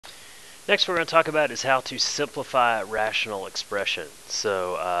Next we're going to talk about is how to simplify rational expression.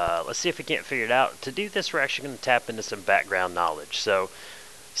 So let's see if we can't figure it out. To do this, we're actually going to tap into some background knowledge. So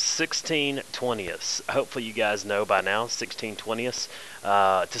 16/20ths. Hopefully you guys know by now 16/20ths.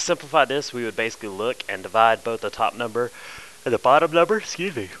 To simplify this, we would basically look and divide both the top number and the bottom number,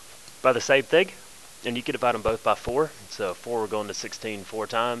 by the same thing. And you can divide them both by 4. So 4 will go into 16 4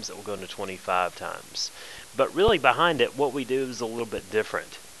 times. It will go into 25 times. But really behind it, what we do is a little bit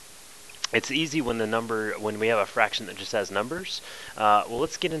different. It's easy when we have a fraction that just has numbers. Well,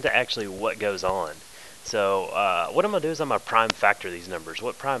 let's get into actually what goes on. So what I'm going to do is I'm going to prime factor these numbers.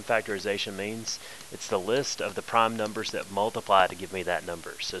 What prime factorization means, it's the list of the prime numbers that multiply to give me that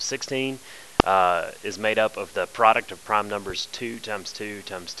number. So 16 is made up of the product of prime numbers 2 times 2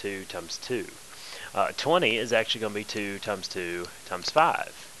 times 2 times 2. 20 is actually going to be 2 times 2 times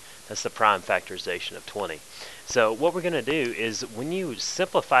 5. That's the prime factorization of 20. So what we're going to do is when you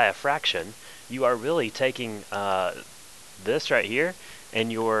simplify a fraction, you are really taking this right here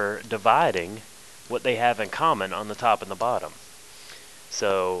and you're dividing what they have in common on the top and the bottom.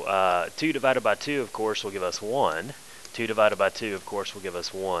 So 2 divided by 2, of course, will give us 1. 2 divided by 2, of course, will give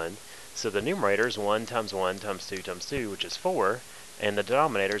us 1. So the numerator is 1 times 1 times 2 times 2, which is 4. And the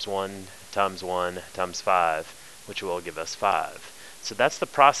denominator is 1 times 1 times 5, which will give us 5. So that's the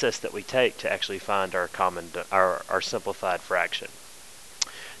process that we take to actually find our simplified fraction.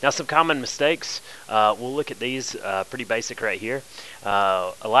 Now some common mistakes, we'll look at these pretty basic right here.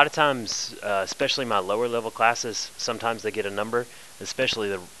 A lot of times, especially my lower level classes, sometimes they get a number, especially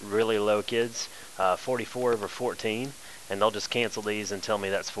the really low kids, 44 over 14, and they'll just cancel these and tell me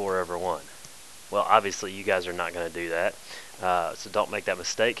that's 4 over 1. Well, obviously you guys are not going to do that, so don't make that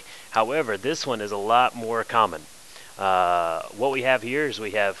mistake. However, this one is a lot more common. What we have here is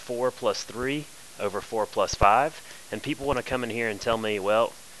we have 4 plus 3 over 4 plus 5, and people want to come in here and tell me,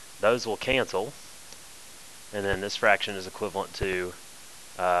 well, those will cancel, and then this fraction is equivalent to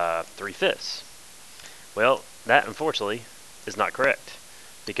 3/5. Well, that unfortunately is not correct,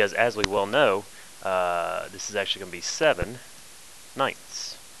 because as we well know, this is actually going to be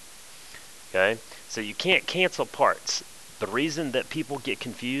 7/9. Okay, so you can't cancel parts. The reason that people get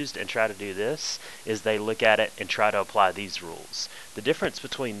confused and try to do this is they look at it and try to apply these rules. The difference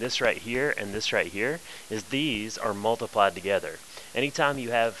between this right here and this right here is these are multiplied together. Anytime you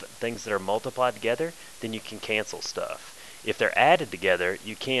have things that are multiplied together, then you can cancel stuff. If they're added together,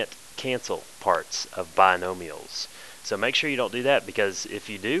 you can't cancel parts of binomials. So make sure you don't do that, because if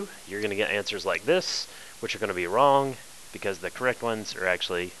you do, you're going to get answers like this, which are going to be wrong, because the correct ones are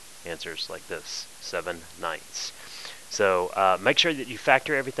actually answers like this, 7/9. So make sure that you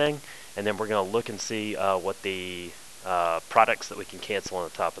factor everything, and then we're going to look and see what the products that we can cancel on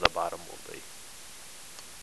the top and the bottom will be.